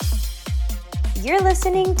You're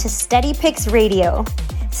listening to Steady Picks Radio.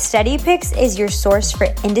 Steady Picks is your source for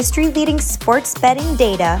industry-leading sports betting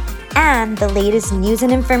data and the latest news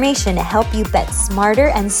and information to help you bet smarter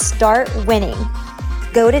and start winning.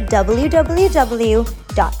 Go to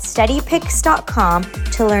www.steadypicks.com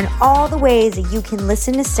to learn all the ways that you can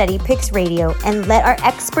listen to Steady Picks Radio and let our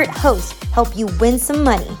expert hosts help you win some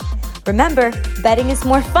money. Remember, betting is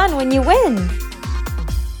more fun when you win.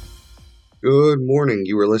 Good morning.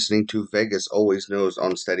 You are listening to Vegas Always Knows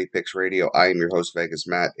on Steady Picks Radio. I am your host, Vegas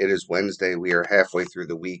Matt. It is Wednesday. We are halfway through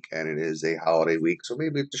the week, and it is a holiday week, so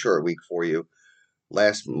maybe it's a short week for you.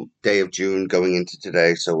 Last day of June going into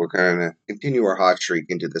today, so we're going to continue our hot streak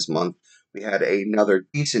into this month. We had another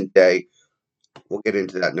decent day. We'll get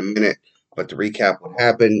into that in a minute, but to recap what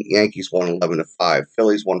happened, Yankees won 11-5,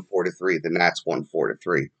 Phillies won 4-3, the Nats won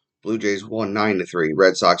 4-3, Blue Jays won 9-3,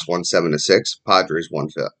 Red Sox won 7-6, Padres won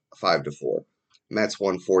 5-4, Mets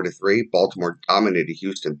won 4-3, Baltimore dominated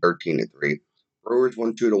Houston 13-3, Brewers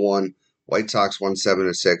won 2-1, White Sox won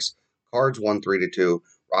 7-6, Cards won 3-2,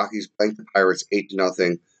 Rockies blanked the Pirates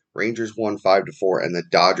 8-0, Rangers won 5-4, and the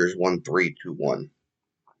Dodgers won 3-1.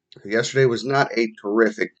 Yesterday was not a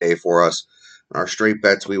terrific day for us. On our straight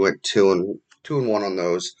bets, we went 2-1 on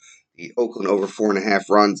those. The Oakland over 4.5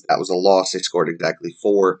 runs, that was a loss. They scored exactly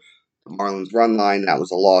 4. The Marlins run line, that was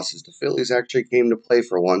a loss as the Phillies actually came to play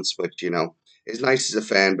for once, which, is nice as a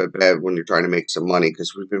fan, but bad when you're trying to make some money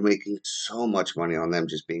because we've been making so much money on them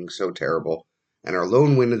just being so terrible. And our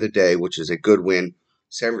lone win of the day, which is a good win,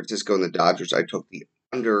 San Francisco and the Dodgers, I took the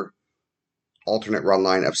under alternate run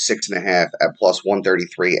line of 6.5 at plus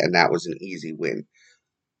 133, and that was an easy win.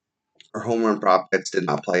 Our home run prop bets did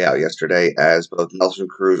not play out yesterday as both Nelson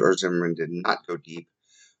Cruz or Zimmerman did not go deep,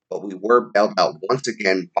 but we were bailed out once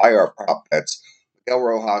again by our prop bets. Miguel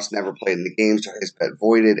Rojas never played in the game, so his bet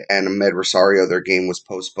voided, and Ahmed Rosario, their game was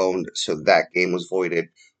postponed, so that game was voided.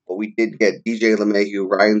 But we did get DJ LeMahieu,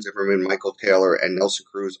 Ryan Zimmerman, Michael Taylor, and Nelson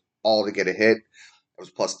Cruz all to get a hit. It was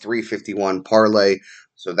plus 351 parlay,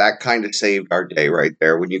 so that kind of saved our day right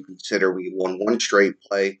there. When you consider we won one straight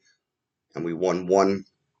play, and we won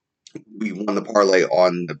the parlay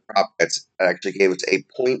on the prop bets. That actually gave us a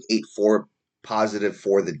 0.84 positive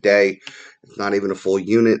for the day. It's not even a full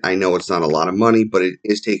unit. I know it's not a lot of money, but it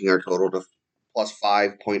is taking our total to plus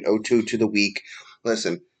 5.02 to the week.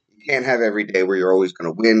 Listen, you can't have every day where you're always going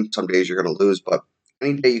to win. Some days you're going to lose, but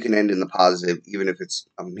any day you can end in the positive, even if it's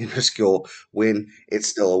a minuscule win, it's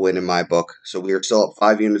still a win in my book. So we are still up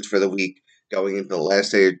 5 units for the week going into the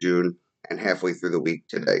last day of June and halfway through the week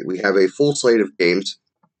today. We have a full slate of games.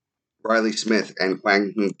 Riley Smith and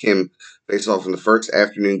Kwang Hyun Kim face off in the first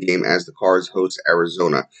afternoon game as the Cards host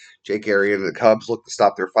Arizona. Jake Arrieta and the Cubs look to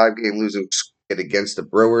stop their 5-game losing skid against the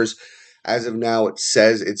Brewers. As of now, it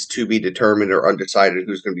says it's to be determined or undecided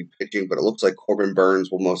who's going to be pitching, but it looks like Corbin Burns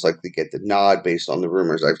will most likely get the nod based on the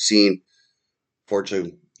rumors I've seen.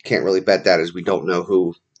 Fortunately, can't really bet that as we don't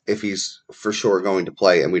know if he's for sure going to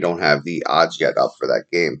play, and we don't have the odds yet up for that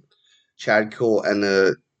game. Chad Kuhl and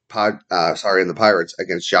the Pirates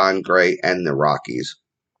against John Gray and the Rockies.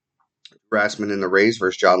 Grassman and the Rays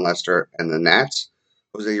versus John Lester and the Nats.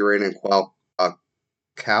 Jose Urena and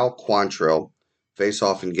Cal Quantrill face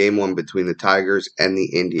off in Game 1 between the Tigers and the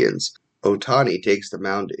Indians. Ohtani takes the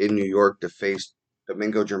mound in New York to face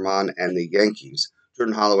Domingo Germán and the Yankees.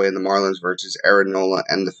 Jordan Holloway and the Marlins versus Aaron Nola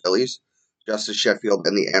and the Phillies. Justice Sheffield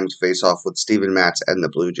and the M's face off with Steven Matz and the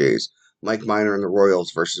Blue Jays. Mike Minor and the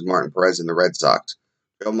Royals versus Martin Perez and the Red Sox.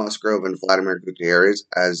 Joe Musgrove and Vladimir Gutierrez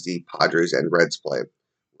as the Padres and Reds play.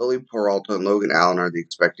 Lily Peralta and Logan Allen are the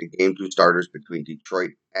expected Game 2 starters between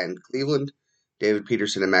Detroit and Cleveland. David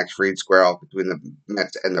Peterson and Max Fried square off between the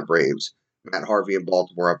Mets and the Braves. Matt Harvey and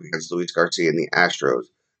Baltimore up against Luis Garcia and the Astros.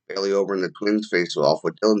 Bailey Ober and the Twins face off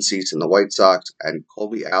with Dylan Cease and the White Sox, and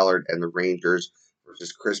Colby Allard and the Rangers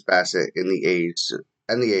versus Chris Bassett in the A's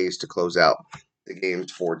to close out the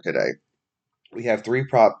games for today. We have three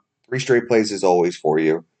straight plays as always for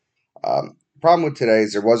you. Problem with today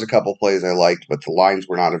is there was a couple plays I liked, but the lines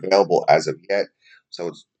were not available as of yet. So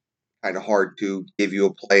it's kind of hard to give you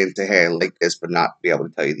a play and say, hey, I like this, but not be able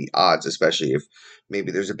to tell you the odds, especially if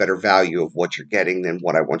maybe there's a better value of what you're getting than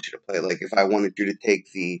what I want you to play. Like if I wanted you to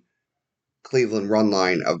take the Cleveland run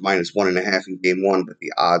line of minus 1.5 in Game 1, but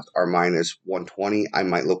the odds are minus 120, I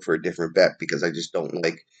might look for a different bet because I just don't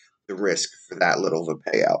like the risk for that little of a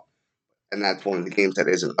payout. And that's one of the games that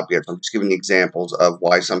isn't up yet. So I'm just giving you examples of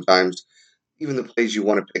why sometimes even the plays you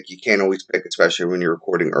want to pick, you can't always pick, especially when you're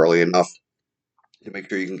recording early enough to make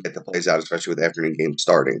sure you can get the plays out, especially with afternoon games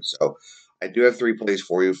starting. So I do have 3 plays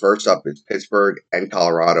for you. First up, it's Pittsburgh and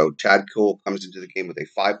Colorado. Chad Kuhl comes into the game with a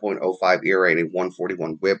 5.05 ERA and a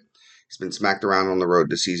 141 whip. He's been smacked around on the road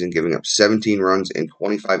this season, giving up 17 runs in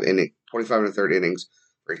 25 and a third innings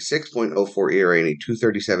for a 6.04 ERA and a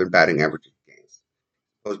 237 batting average in games.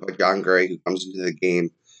 Opposed by John Gray, who comes into the game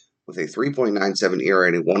with a 3.97 ERA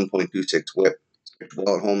and a 1.26 whip. He's pitched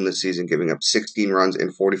well at home this season, giving up 16 runs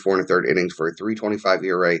in 44 and a third innings for a 3.25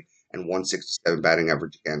 ERA and 1.67 batting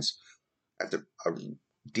average against. That's a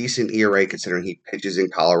decent ERA considering he pitches in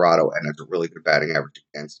Colorado, and that's a really good batting average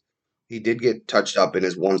against. He did get touched up in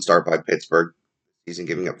his one start by Pittsburgh season,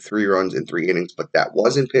 giving up 3 runs in 3 innings, but that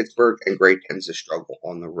was in Pittsburgh, and Gray tends to struggle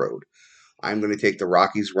on the road. I'm going to take the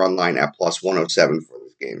Rockies run line at plus 107 for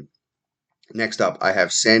this game. Next up, I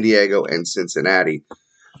have San Diego and Cincinnati.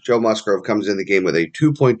 Joe Musgrove comes in the game with a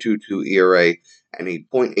 2.22 ERA and a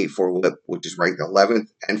 0.84 whip, which is ranked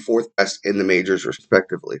 11th and 4th best in the majors,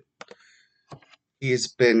 respectively. He has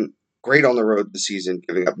been great on the road this season,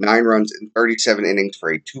 giving up 9 runs in 37 innings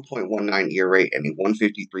for a 2.19 ERA and a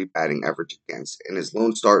 153 batting average against. In his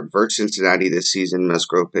lone start versus Cincinnati this season,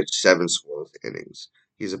 Musgrove pitched 7 scoreless innings.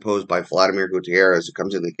 He's opposed by Vladimir Gutierrez, who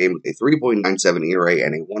comes in the game with a 3.97 ERA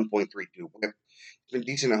and a 1.32 whip. He's been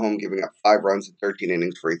decent at home, giving up 5 runs in 13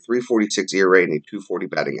 innings for a 3.46 ERA and a 2.40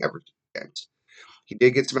 batting average against. He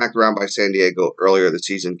did get smacked around by San Diego earlier this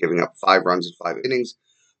season, giving up 5 runs in 5 innings,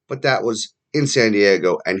 but that was in San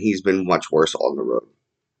Diego, and he's been much worse on the road.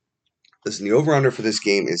 Listen, the over-under for this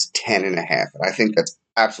game is 10.5, and I think that's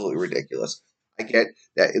absolutely ridiculous. I get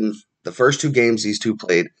that in the first 2 games these two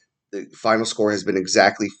played, the final score has been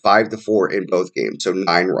exactly 5-4 in both games, so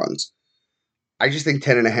 9 runs. I just think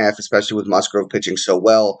 10.5, especially with Musgrove pitching so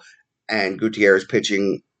well and Gutierrez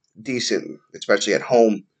pitching decent, especially at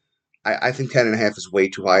home, I think 10.5 is way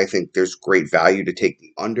too high. I think there's great value to take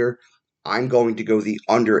the under. I'm going to go the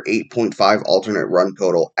under 8.5 alternate run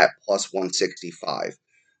total at plus 165.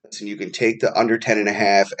 Listen, you can take the under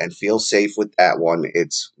 10.5 and feel safe with that one.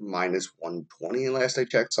 It's minus 120 last I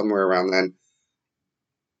checked, somewhere around then.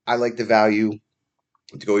 I like the value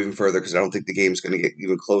to go even further because I don't think the game's going to get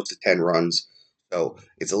even close to 10 runs. So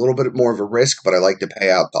it's a little bit more of a risk, but I like to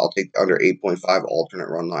pay out. I'll take the under 8.5 alternate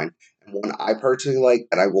run line. And one I personally like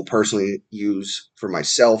that I will personally use for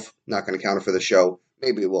myself, not going to count it for the show.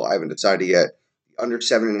 Maybe it will. I haven't decided yet. The under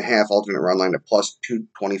 7.5 alternate run line at plus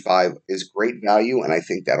 225 is great value, and I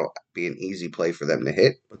think that'll be an easy play for them to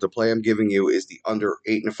hit. But the play I'm giving you is the under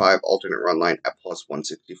 8.5 alternate run line at plus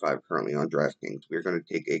 165 currently on DraftKings. We're going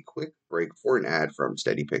to take a quick break for an ad from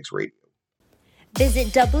Steady Picks Radio. Visit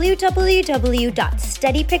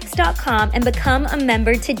www.steadypicks.com and become a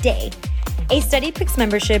member today. A SteadyPicks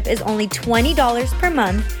membership is only $20 per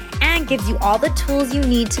month and gives you all the tools you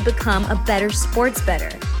need to become a better sports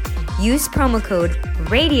bettor. Use promo code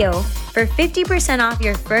RADIO for 50% off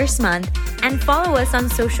your first month and follow us on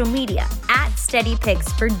social media at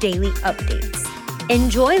SteadyPicks for daily updates.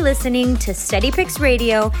 Enjoy listening to SteadyPicks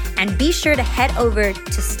Radio and be sure to head over to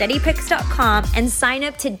SteadyPicks.com and sign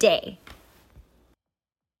up today.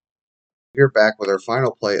 We're back with our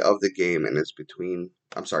final play of the game, and it's of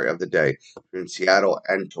the day, between Seattle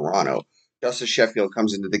and Toronto. Justice Sheffield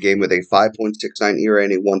comes into the game with a 5.69 ERA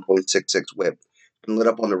and a 1.66 whip. Been lit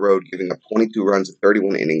up on the road, giving up 22 runs in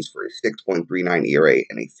 31 innings for a 6.39 ERA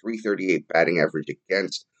and a 3.38 batting average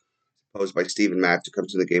against. Opposed by Steven Matz, who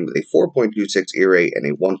comes in the game with a 4.26 ERA and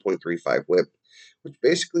a 1.35 whip, which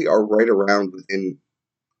basically are right around within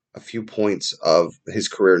a few points of his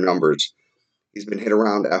career numbers. He's been hit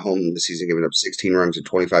around at home this season, giving up 16 runs in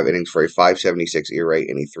 25 innings for a 5.76 ERA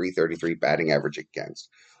and a 3.33 batting average against.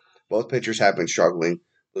 Both pitchers have been struggling.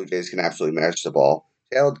 Blue Jays can absolutely match the ball.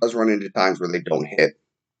 Seattle does run into times where they don't hit,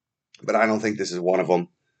 but I don't think this is one of them.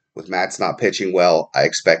 With Matz not pitching well, I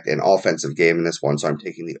expect an offensive game in this one, so I'm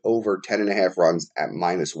taking the over 10.5 runs at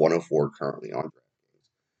minus 104 currently on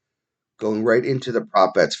DraftKings. Going right into the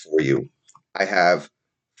prop bets for you, I have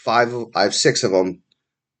 6 of them.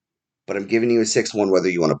 But I'm giving you a 6th one whether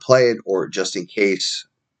you want to play it or just in case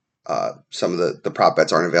some of the prop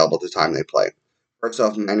bets aren't available at the time they play. First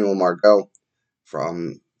off, Manuel Margot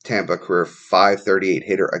from Tampa, career 538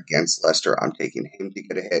 hitter against Leicester. I'm taking him to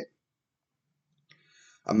get a hit.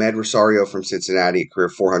 Ahmed Rosario from Cincinnati, career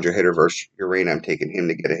 400 hitter versus Urena. I'm taking him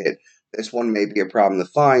to get a hit. This one may be a problem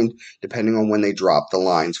to find depending on when they drop the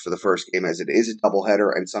lines for the first game, as it is a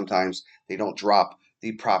doubleheader, and sometimes they don't drop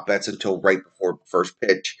the prop bets until right before first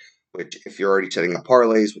pitch, which if you're already setting up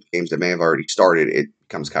parlays with games that may have already started, it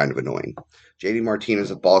becomes kind of annoying. JD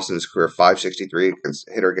Martinez of Boston, his career 563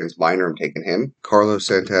 hitter against Minor. I'm taking him. Carlos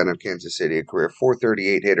Santana of Kansas City, a career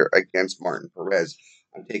 438 hitter against Martin Perez.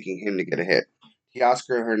 I'm taking him to get a hit.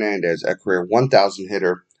 Teoscar Hernandez, a career 1,000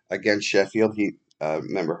 hitter against Sheffield.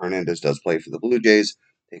 Remember, Hernandez does play for the Blue Jays,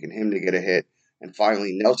 taking him to get a hit. And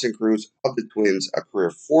finally, Nelson Cruz of the Twins, a career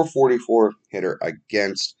 444 hitter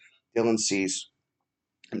against Dylan Cease,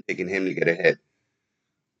 and taking him to get a hit.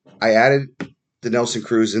 I added the Nelson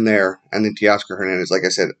Cruz in there, and then Teoscar Hernandez. Like I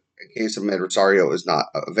said, in case Amed Rosario is not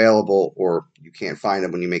available or you can't find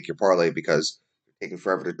him when you make your parlay because they're taking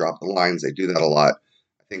forever to drop the lines. They do that a lot.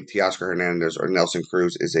 I think Teoscar Hernandez or Nelson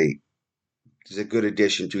Cruz is a good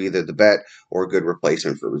addition to either the bet or a good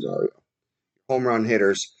replacement for Rosario. Home run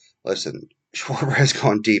hitters, listen, Schwarber has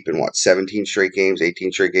gone deep in 17 straight games,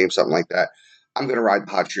 18 straight games, something like that. I'm going to ride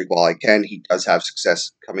the hot streak while I can. He does have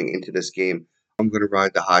success coming into this game. I'm going to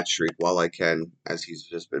ride the hot streak while I can, as he's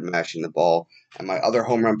just been mashing the ball. And my other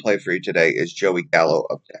home run play for you today is Joey Gallo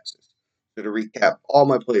of Texas. So to recap all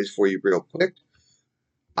my plays for you real quick,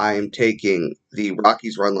 I am taking the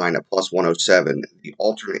Rockies run line at plus 107, the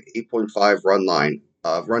alternate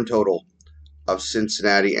 8.5 run total of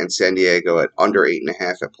Cincinnati and San Diego at under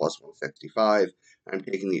 8.5 at plus 165. I'm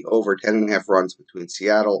taking the over 10.5 runs between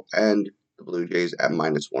Seattle and the Blue Jays at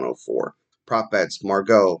minus 104. Prop bets: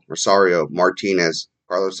 Margot, Rosario, Martinez,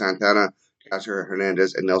 Carlos Santana, Teoscar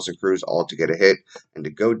Hernandez, and Nelson Cruz all to get a hit. And to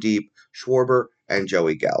go deep, Schwarber and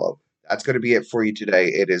Joey Gallo. That's going to be it for you today.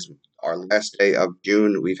 It is our last day of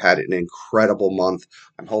June. We've had an incredible month.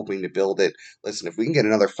 I'm hoping to build it. Listen, if we can get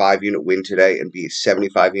another 5-unit win today and be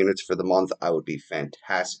 75 units for the month, I would be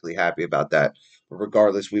fantastically happy about that. But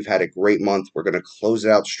regardless, we've had a great month. We're going to close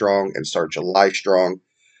it out strong and start July strong.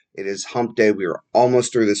 It is hump day. We are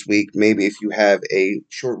almost through this week. Maybe if you have a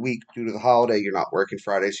short week due to the holiday, you're not working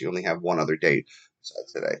Friday, so you only have one other day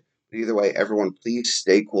besides today. But either way, everyone, please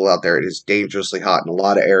stay cool out there. It is dangerously hot in a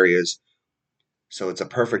lot of areas. So it's a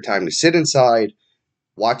perfect time to sit inside,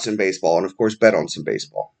 watch some baseball, and of course, bet on some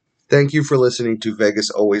baseball. Thank you for listening to Vegas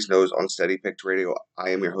Always Knows on Steady Picks Radio. I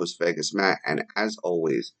am your host, Vegas Matt, and as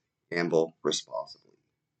always, gamble responsibly.